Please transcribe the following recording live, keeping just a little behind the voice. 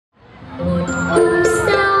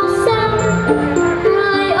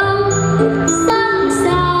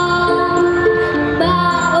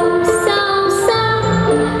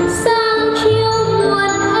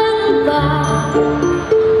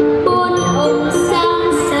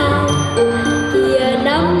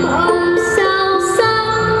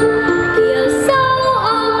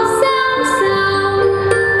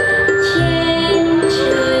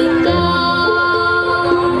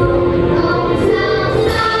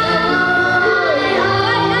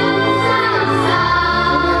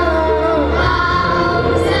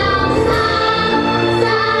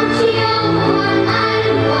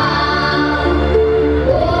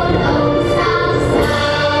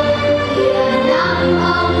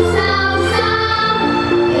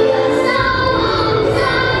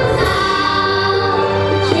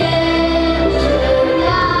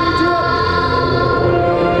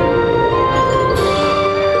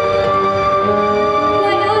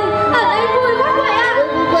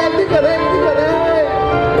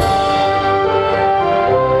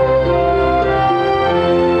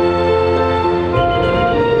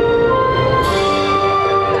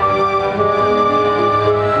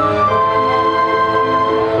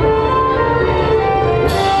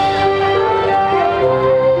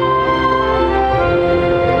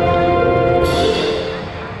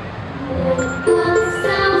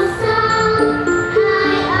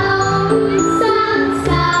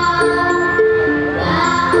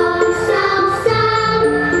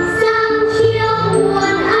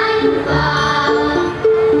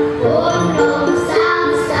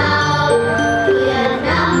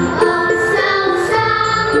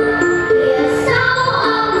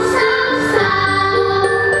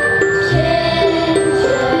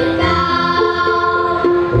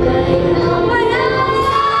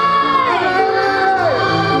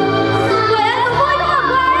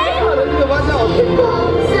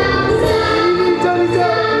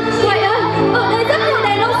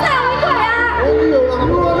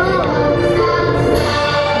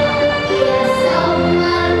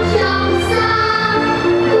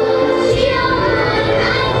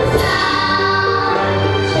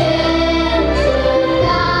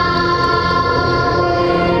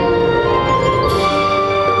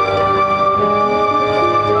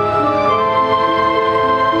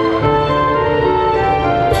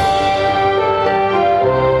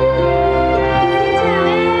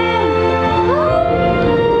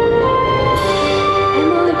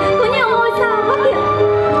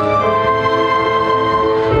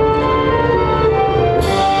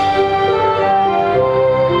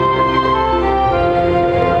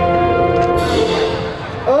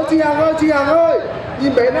Hằng ơi,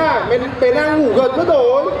 nhìn bé Na, bé Na ngủ gật mất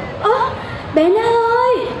rồi. Bé Na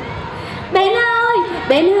ơi, bé Na ơi,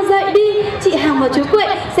 bé Na dậy đi. Chị Hằng và chú Quệ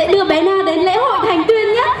sẽ đưa bé Na đến lễ hội Thành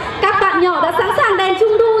Tuyên nhé. Các bạn nhỏ đã sẵn sàng đèn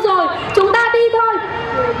trung thu rồi. Chúng ta đi thôi.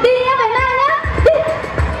 Đi nhé bé Na nhé. Đi.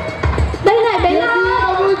 Đây này bé Na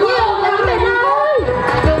ơi, nhiều lắm bé Na ơi.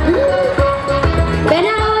 Bé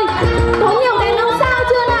Na ơi, có nhiều đèn ông sao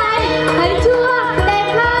chưa này? Thấy chưa?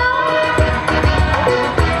 Đẹp không?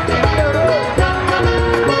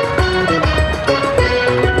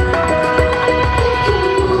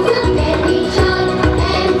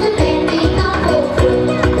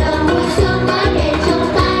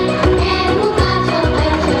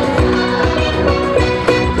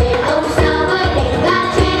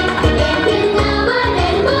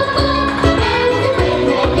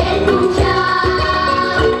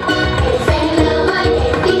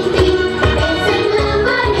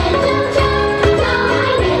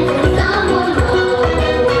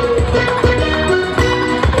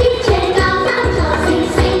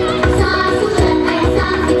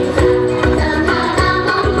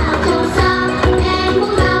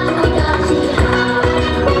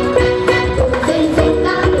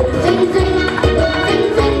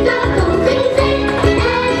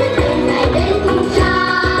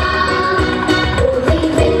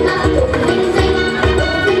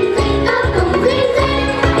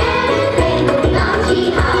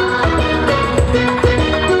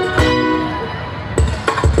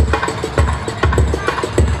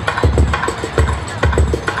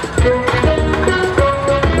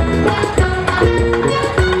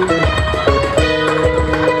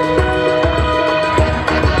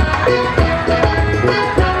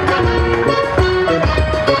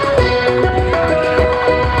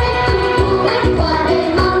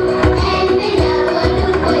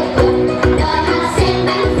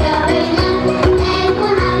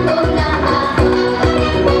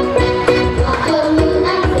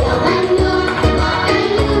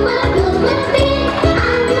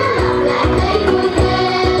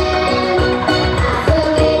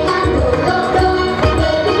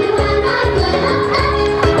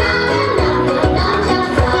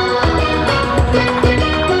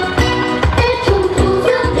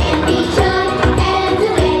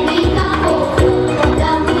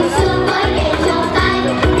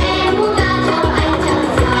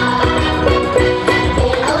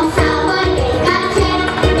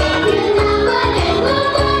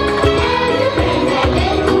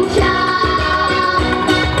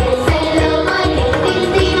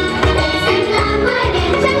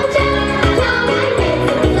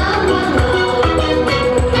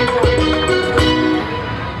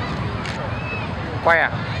 Quay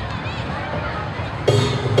à?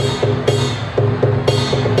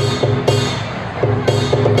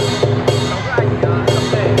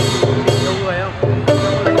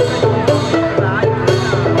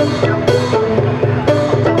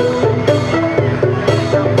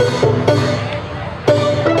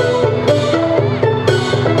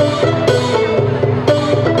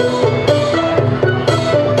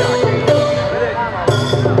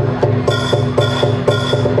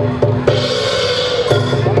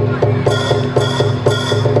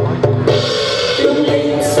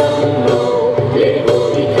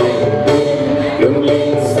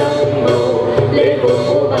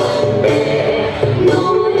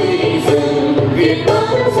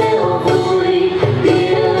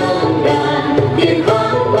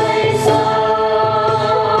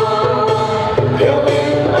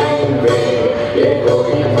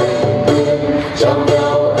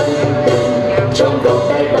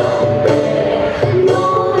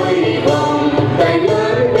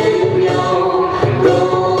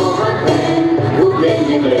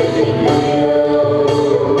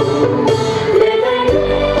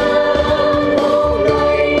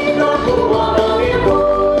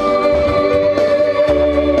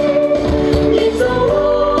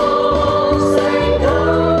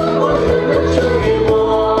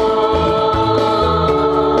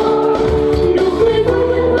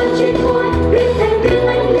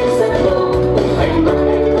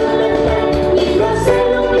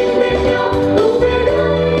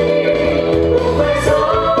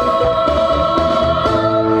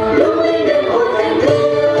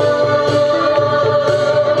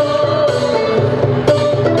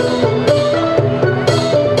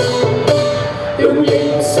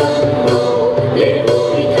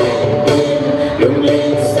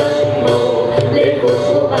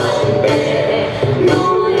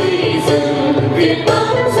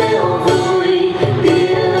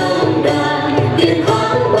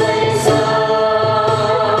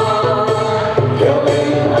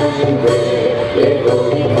 Lễ Hội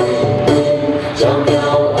Thành Tuyên.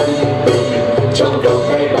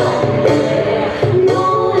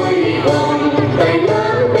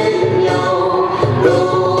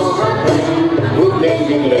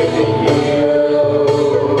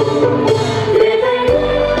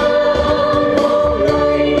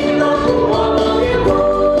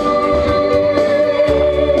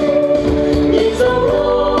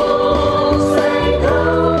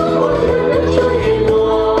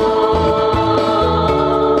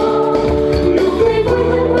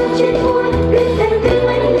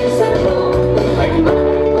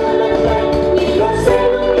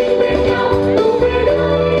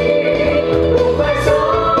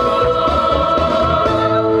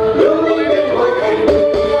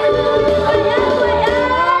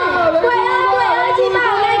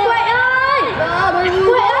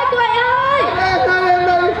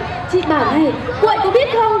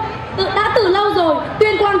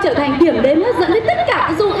 trở thành điểm đến hấp dẫn với tất cả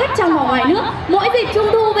các du khách trong và ngoài nước mỗi dịp Trung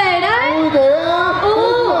thu về đấy. Ui thế á?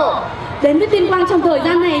 Đến với Tuyên Quang trong thời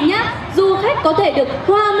gian này nhá, du khách có thể được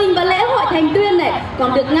hòa mình vào lễ hội Thành Tuyên này,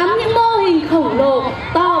 còn được ngắm những mô hình khổng lồ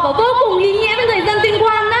to và vô cùng ý nghĩa với người dân Tuyên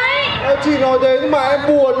Quang đấy. Chị nói thế nhưng mà em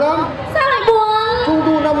buồn lắm. Sao lại buồn? Trung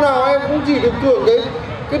thu năm nào em cũng chỉ được thưởng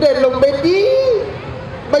cái đèn lồng bé tí,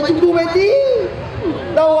 bánh trung thu bé tí.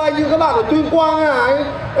 Đâu anh như các bạn ở Tuyên Quang à,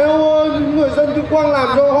 em ơi, người dân Tuyên Quang làm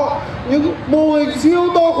cho họ những mô hình siêu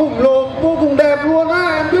to khổng lồ vô cùng đẹp luôn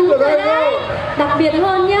á, em biết ở đây không? Đặc biệt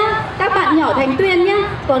hơn nhá, các bạn nhỏ Thành Tuyên nhá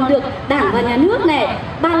còn được Đảng và Nhà nước này,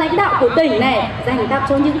 ban lãnh đạo của tỉnh này dành tặng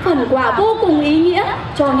cho những phần quà vô cùng ý nghĩa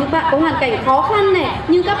cho những bạn có hoàn cảnh khó khăn này,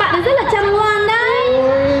 nhưng các bạn đã rất là chăm ngoan đấy.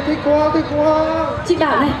 Ôi, thích quá. Chị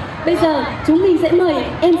bảo này, bây giờ chúng mình sẽ mời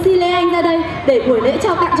MC Lê Anh ra đây để buổi lễ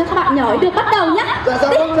trao tặng cho các bạn nhỏ ấy được bắt đầu nhá.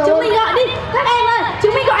 Chúng mình gọi đi, các em ơi,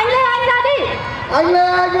 chúng mình gọi anh Lê Anh ra đi. Anh Lê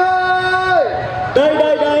Anh ơi! Đây,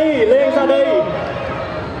 Lê Anh ra đây.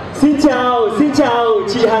 Xin chào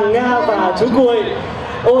chị Hằng Nga và chú Cuội.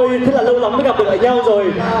 Ôi, thế là lâu lắm mới gặp được lại nhau rồi.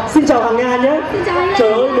 Xin chào Hằng Nga nhé.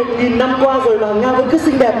 Trời ơi, 1000 năm qua rồi mà Hằng Nga vẫn cứ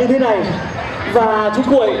xinh đẹp như thế này. Và chú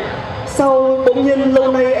Cuội, sao bỗng nhiên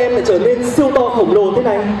lâu nay em lại trở nên siêu to khổng lồ thế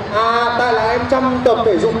này? À, tại là em chăm tập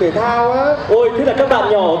thể dục thể thao á. Ôi, thế là các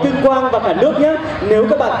bạn nhỏ Tuyên Quang và cả nước nhé, nếu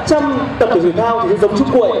các bạn chăm tập thể dục thể thao thì sẽ giống chú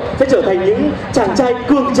Cuội, sẽ trở thành những chàng trai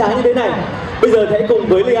cường tráng như thế này. Bây giờ thì hãy cùng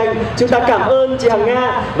với Lê Anh chúng ta cảm ơn chị Hằng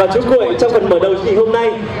Nga và chú Cuội trong phần mở đầu chương trình hôm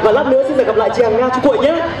nay. Và lát nữa xin gặp lại chị Hằng Nga, chú Cuội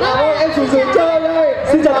nhé. Em xuống dưới chơi đây.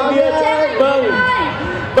 Xin chào tạm biệt. Vâng.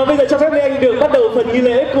 Và bây giờ cho phép Lê Anh được bắt đầu phần nghi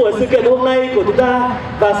lễ của sự kiện hôm nay của chúng ta.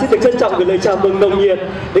 Và xin được trân trọng gửi lời chào mừng nồng nhiệt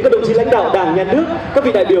đến các đồng chí lãnh đạo Đảng, Nhà nước, các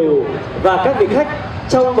vị đại biểu và các vị khách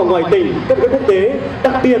trong và ngoài tỉnh, các vị khách quốc tế.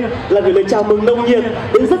 Đặc biệt là gửi lời chào mừng nồng nhiệt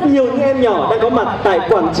đến rất nhiều những em nhỏ đang có mặt tại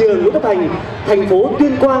quảng trường Nguyễn Tất Thành, thành phố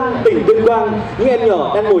Tuyên Quang, tỉnh Tuyên Quang. Những em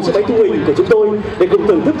nhỏ đang ngồi trên máy thu hình của chúng tôi để cùng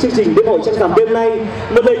thưởng thức chương trình Lễ hội Trăng rằm đêm nay.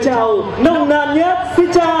 Một lời chào nồng nàn nhất.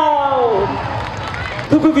 Xin chào.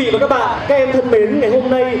 Thưa quý vị và các bạn, các em thân mến, ngày hôm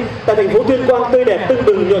nay tại thành phố Tuyên Quang tươi đẹp tưng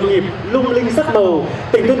bừng nhộn nhịp, lung linh sắc màu,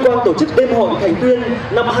 tỉnh Tuyên Quang tổ chức đêm hội Thành Tuyên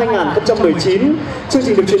năm 2019. Chương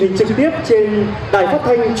trình được truyền hình trực tiếp trên đài phát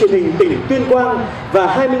thanh truyền hình tỉnh Tuyên Quang và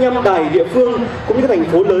 25 đài địa phương cũng như các thành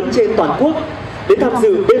phố lớn trên toàn quốc. Đến tham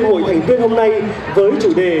dự đêm hội Thành Tuyên hôm nay với chủ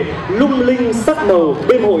đề lung linh sắc màu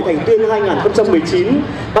đêm hội Thành Tuyên 2019,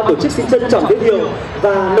 ban tổ chức xin trân trọng giới thiệu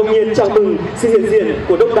và nồng nhiệt chào mừng sự hiện diện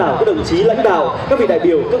của đông đảo các đồng chí lãnh đạo, các vị đại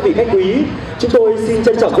biểu, các vị khách quý. Chúng tôi xin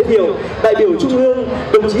trân trọng giới thiệu đại biểu Trung ương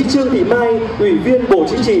đồng chí Trương Thị Mai, Ủy viên Bộ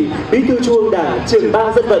Chính trị, Bí thư Trung ương Đảng, Trưởng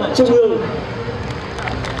ban Dân vận Trung ương.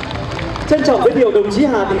 Trân trọng giới thiệu đồng chí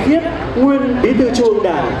Hà Thị Khiết, nguyên Bí thư Trung ương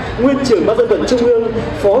Đảng, nguyên Trưởng ban Dân vận Trung ương,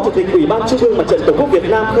 Phó Chủ tịch Ủy ban Trung ương Mặt trận Tổ quốc Việt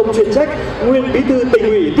Nam không chuyên trách, nguyên Bí thư Tỉnh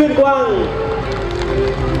ủy Tuyên Quang.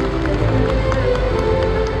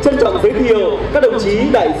 Trân trọng giới thiệu các đồng chí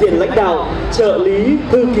đại diện lãnh đạo, trợ lý,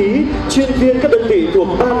 thư ký, chuyên viên các đơn vị thuộc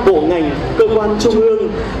ban bộ ngành, cơ quan trung ương,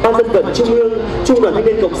 ban dân vận trung ương, Trung đoàn Thanh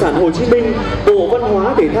niên Cộng sản Hồ Chí Minh, Bộ Văn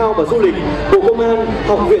hóa Thể thao và Du lịch, Bộ Công an,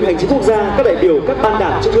 Học viện Hành chính Quốc gia, các đại biểu các ban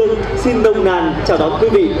đảng trung ương xin nồng nàn chào đón quý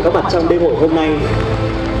vị có mặt trong đêm hội hôm nay.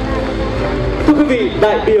 Thưa quý vị,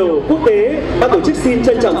 đại biểu quốc tế, ban tổ chức xin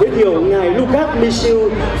trân trọng giới thiệu ngài Lucas Michel,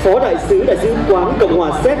 Phó Đại sứ quán Cộng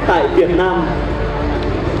hòa Séc tại Việt Nam.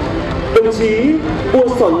 Đồng chí Bua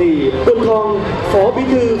Sòn Nỉ Buôn Thong, Phó Bí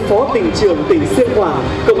thư, Phó tỉnh trưởng tỉnh Siêng Khoảng,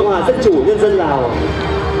 Cộng hòa Dân chủ Nhân dân Lào.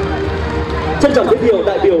 Trân trọng giới thiệu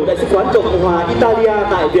đại biểu Đại sứ quán Cộng hòa Italia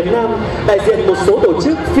tại Việt Nam, đại diện một số tổ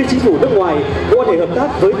chức phi chính phủ nước ngoài có quan hệ hợp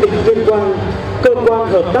tác với tỉnh Tuyên Quang, Cơ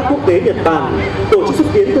quan Hợp tác Quốc tế Nhật Bản, Tổ chức xúc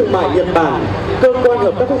tiến thương mại Nhật Bản, Cơ quan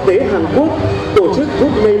Hợp tác Quốc tế Hàn Quốc, Tổ chức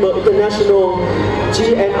Good Neighbor International,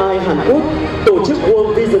 GNI Hàn Quốc, Tổ chức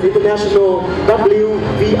World Vision International,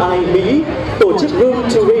 WVI Mỹ, Tổ chức Room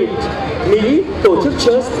to Read Mỹ, Tổ chức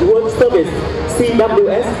Church World Service,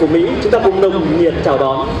 CWS của Mỹ. Chúng ta cùng nồng nhiệt chào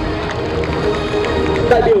đón.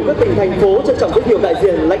 Đại biểu các tỉnh, thành phố trân trọng giới thiệu đại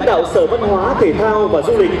diện lãnh đạo Sở Văn hóa, Thể thao và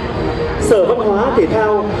Du lịch, Sở Văn hóa, Thể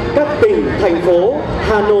thao các tỉnh, thành phố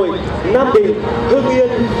Hà Nội, Nam Định, Hưng Yên,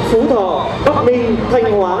 Phú Thọ, Bắc Ninh,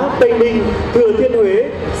 Thanh Hóa, Tây Ninh, Thừa Thiên Huế,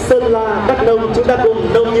 Sơn La, Đắk Nông. Chúng ta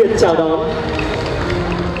cùng nồng nhiệt chào đón.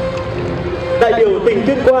 Đại biểu tỉnh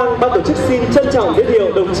Tuyên Quang, ban tổ chức xin trân trọng giới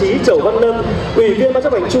thiệu đồng chí Chẩu Văn Lâm, Ủy viên Ban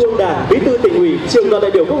chấp hành Trung ương Đảng, Bí thư Tỉnh ủy, Trưởng đoàn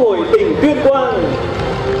đại biểu Quốc hội tỉnh Tuyên Quang.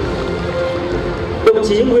 Đồng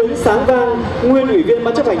chí Nguyễn Sáng Vang, nguyên Ủy viên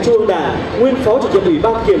Ban chấp hành Trung ương Đảng, nguyên Phó Chủ nhiệm Ủy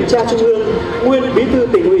ban Kiểm tra Trung ương, nguyên Bí thư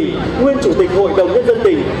Tỉnh ủy, nguyên Chủ tịch Hội đồng Nhân dân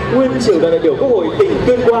tỉnh, nguyên Trưởng đoàn đại biểu Quốc hội tỉnh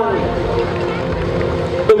Tuyên Quang.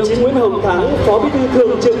 Đồng chí Nguyễn Hồng Thắng, Phó Bí thư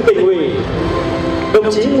Thường trực Tỉnh ủy.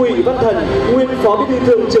 Đồng chí Ngụy Văn Thần, nguyên Phó Bí thư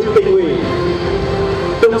Thường trực Tỉnh ủy.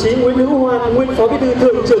 Đồng chí Nguyễn Hữu Hoan, nguyên Phó Bí thư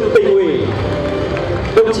Thường trực Tỉnh ủy.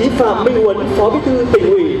 Đồng chí Phạm Minh Huấn, Phó Bí thư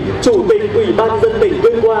Tỉnh ủy, Chủ tịch Ủy ban nhân dân tỉnh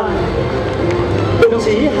Tuyên Quang. Đồng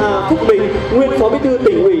chí Hà Phúc Bình, nguyên Phó Bí thư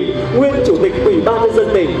Tỉnh ủy, nguyên Chủ tịch Ủy ban nhân dân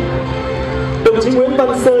tỉnh. Đồng chí Nguyễn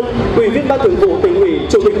Văn Sơn, Ủy viên Ban Thường vụ Tỉnh ủy,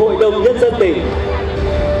 Chủ tịch Hội đồng Nhân dân tỉnh.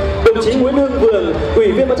 Đồng chí Nguyễn Hưng Vượng,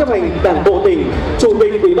 Ủy viên Ban chấp hành Đảng bộ tỉnh, Chủ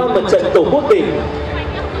tịch Ủy ban Mặt trận Tổ quốc tỉnh.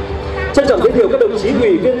 Trân trọng giới thiệu các đồng chí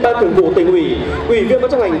Ủy viên Ban Thường vụ Tỉnh ủy, Ủy viên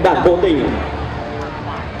Ban chấp hành Đảng bộ tỉnh,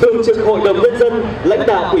 Thường trực Hội đồng Nhân dân, lãnh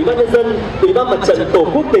đạo Ủy ban nhân dân, Ủy ban Mặt trận Tổ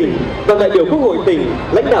quốc tỉnh, đoàn đại biểu Quốc hội tỉnh,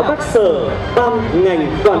 lãnh đạo các sở, ban, ngành,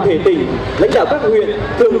 đoàn thể tỉnh, lãnh đạo các huyện,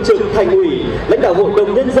 thường trực Thành ủy, lãnh đạo Hội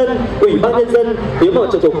đồng Nhân dân, Ủy ban nhân dân, Ủy ban Mặt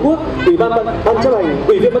trận Tổ quốc, Ủy ban chấp hành,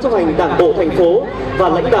 Ủy viên Ban chấp hành Đảng bộ thành phố và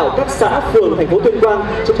lãnh đạo các xã, phường, thành phố Tuyên Quang.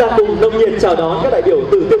 Chúng ta cùng nồng nhiệt chào đón các đại biểu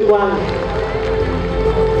từ Tuyên Quang.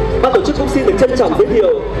 Ban tổ chức cũng xin được trân trọng giới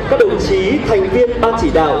thiệu các đồng chí thành viên ban chỉ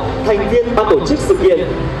đạo, thành viên ban tổ chức sự kiện,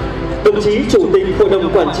 đồng chí Chủ tịch Hội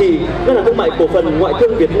đồng Quản trị Ngân hàng Thương mại Cổ phần Ngoại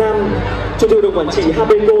thương Việt Nam, Chủ tịch Hội đồng Quản trị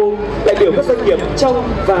Habeco, đại biểu các doanh nghiệp trong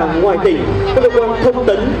và ngoài tỉnh, các cơ quan thông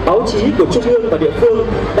tấn, báo chí của Trung ương và địa phương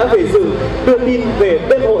đã về dự đưa tin về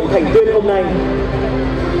Lễ Hội Thành Tuyên hôm nay.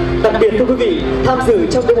 Đặc biệt thưa quý vị, tham dự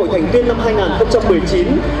trong Lễ Hội Thành Tuyên năm 2019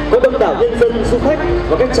 có đông đảo nhân dân, du khách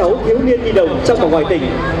và các cháu thiếu niên nhi đồng trong và ngoài tỉnh.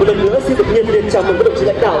 Một lần nữa xin được nhiệt liệt chào mừng các đồng chí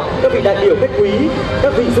lãnh đạo, các vị đại biểu khách quý,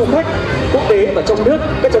 các vị du khách quốc tế và trong nước,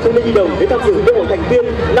 các cháu thiếu niên nhi đồng đến tham dự Lễ Hội Thành Tuyên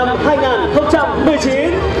năm 2019.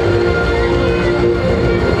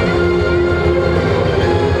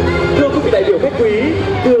 Thưa quý vị đại biểu khách quý,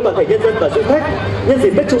 thưa toàn thể nhân dân và du khách, nhân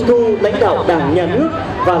dịp Tết Trung thu, lãnh đạo Đảng, Nhà nước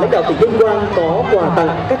và lãnh đạo tỉnh Tuyên Quang có quà tặng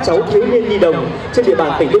các cháu thiếu niên nhi đồng trên địa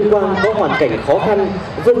bàn tỉnh Tuyên Quang có hoàn cảnh khó khăn,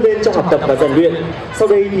 vươn lên trong học tập và rèn luyện. Sau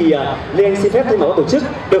đây thì Lê Anh xin phép thay mặt ban tổ chức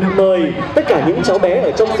được mời tất cả những cháu bé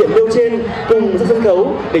ở trong diện nêu trên cùng ra sân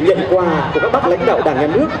khấu để nhận quà của các bác lãnh đạo Đảng, Nhà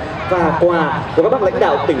nước và quà của các bác lãnh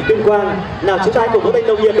đạo tỉnh Tuyên Quang. Nào chúng ta cùng vỗ tay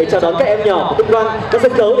nồng nhiệt để chào đón các em nhỏ của Tuyên Quang ra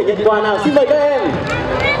sân khấu để nhận quà. Nào xin mời các em.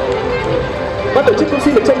 Ban tổ chức cũng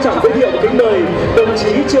xin được trân trọng giới thiệu và kính mời đồng chí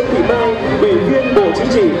Trương Thị Mai, Ủy viên Bộ Chính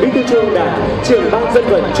trị, Bí thư Trung ương Đảng, Trưởng ban Dân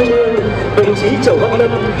vận Trung ương, đồng chí Chẩu Văn Lâm,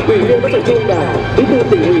 Ủy viên Ban chấp hành Trung ương Đảng, Bí thư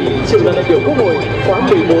Tỉnh ủy, Trưởng đoàn đại biểu Quốc hội khóa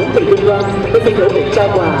 14 tỉnh Tuyên Quang lên sân khấu để trao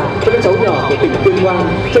quà cho các cháu nhỏ của tỉnh Tuyên Quang.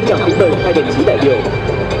 Trân trọng kính mời hai đồng chí đại biểu.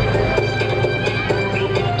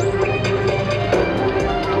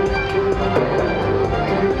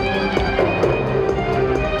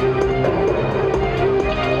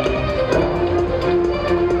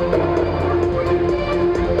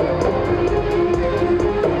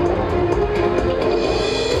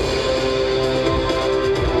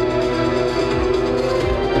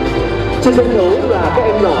 Trên sân khấu là các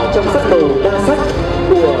em nhỏ trong sắc màu đa sắc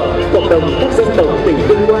của cộng đồng các dân tộc tỉnh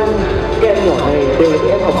Tuyên Quang. Các em nhỏ này đều là các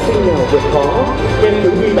em học sinh nghèo vượt khó, các em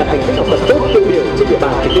thiếu nhi đạt thành tích học tập tốt tiêu biểu trên địa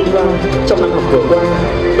bàn tỉnh Tuyên Quang trong năm học vừa qua.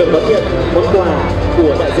 Được đón nhận món quà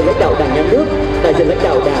của đại diện lãnh đạo Đảng, Nhà nước, đại diện lãnh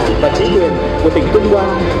đạo Đảng và chính quyền của tỉnh Tuyên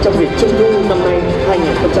Quang trong dịp Trung thu năm nay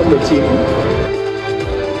 2019.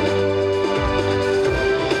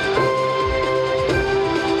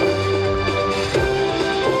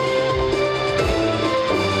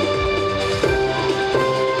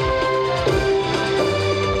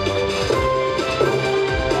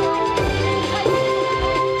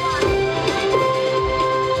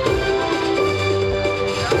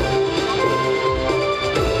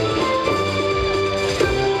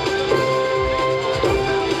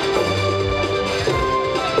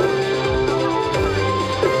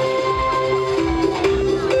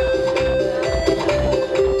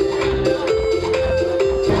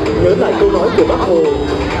 Nhớ lại câu nói của Bác Hồ,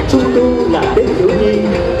 Trung thu là Tết thiếu nhi,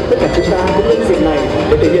 tất cả chúng ta cũng nhân dịp này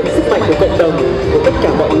để thể hiện sức mạnh của cộng đồng, của tất cả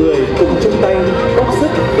mọi người cùng chung tay góp sức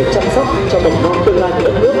để chăm sóc cho mầm non tương lai của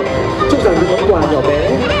đất nước. Chúc rằng những món quà nhỏ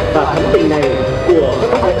bé và thắm tình này của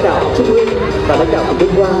các bác lãnh đạo Trung ương và lãnh đạo của Tuyên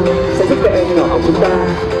Quang sẽ giúp các em nhỏ của chúng ta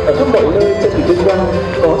ở khắp mọi nơi trên tỉnh Tuyên Quang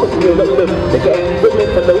có được nhiều động lực để các em vươn lên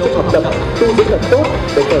phấn đấu trong học tập, tu dưỡng thật tốt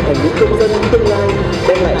để trở thành những công dân tương lai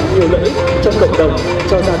đem lại nhiều lợi ích cho cộng đồng,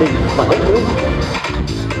 cho gia đình và đất nước.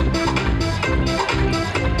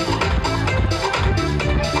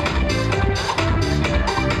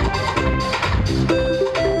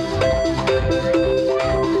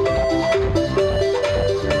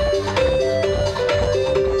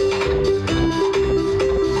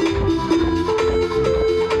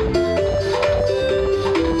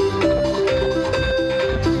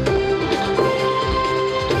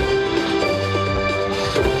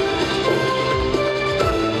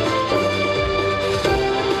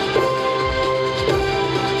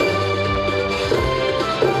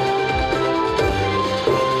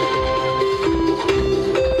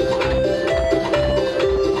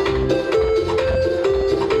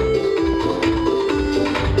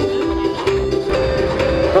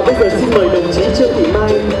 Bây giờ xin mời đồng chí Trương Thị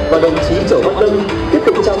Mai và đồng chí Chẩu Văn Lâm tiếp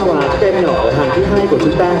tục trao quà các em nhỏ ở hàng thứ hai của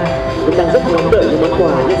chúng ta. Chúng ta rất ngóng đợi những món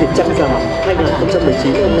quà nhân dịp Trăng rằm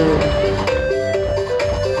 2019 hôm nay.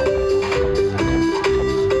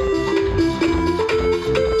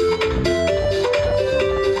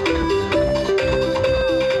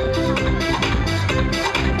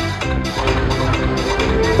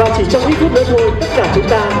 Và chỉ trong ít phút nữa thôi, tất cả chúng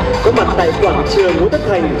ta có mặt tại quảng trường Nguyễn Tất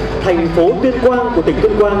Thành, thành phố Tuyên Quang của tỉnh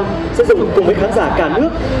Tuyên Quang sẽ cùng với khán giả cả nước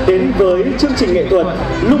đến với chương trình nghệ thuật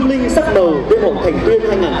lung linh sắc màu Lễ Hội Thành Tuyên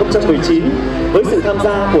 2019 với sự tham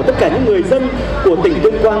gia của tất cả những người dân của tỉnh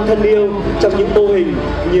Tuyên Quang thân yêu trong những mô hình,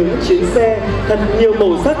 những chuyến xe thật nhiều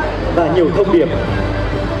màu sắc và nhiều thông điệp.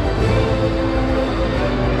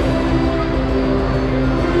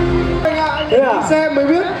 Thế à? Xem mới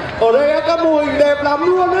biết ở đây các mô hình đẹp lắm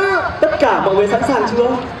luôn á. Tất cả mọi người sẵn sàng chưa?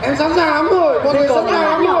 Em sẵn sàng lắm rồi, mọi người sẵn sàng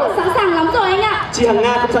lắm rồi. Sẵn sàng lắm rồi anh ạ. Chị Hằng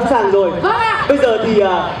Nga cũng sẵn sàng rồi. Vâng ạ. Bây giờ thì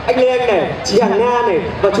anh Lê Anh này, chị Hằng Nga này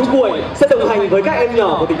và chú Cuội sẽ đồng hành với các em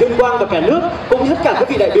nhỏ của tỉnh Tuyên Quang và cả nước, cũng như tất cả các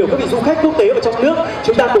vị đại biểu, các vị du khách quốc tế và trong nước.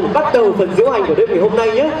 Chúng ta cùng bắt đầu phần diễu hành của đêm ngày hôm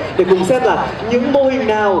nay nhé, để cùng xem là những mô hình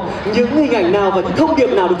nào, những hình ảnh nào và những thông điệp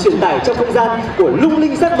nào được truyền tải trong không gian của lung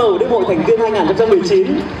linh sắc màu Lễ Hội Thành Tuyên 2019.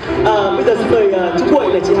 Bây giờ xin mời chú Cuội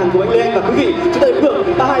này, chị Hằng cùng anh Lê Anh và quý vị, chúng ta đến ngược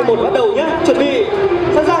 3, 2, 1 bắt đầu nhé. Chuẩn bị.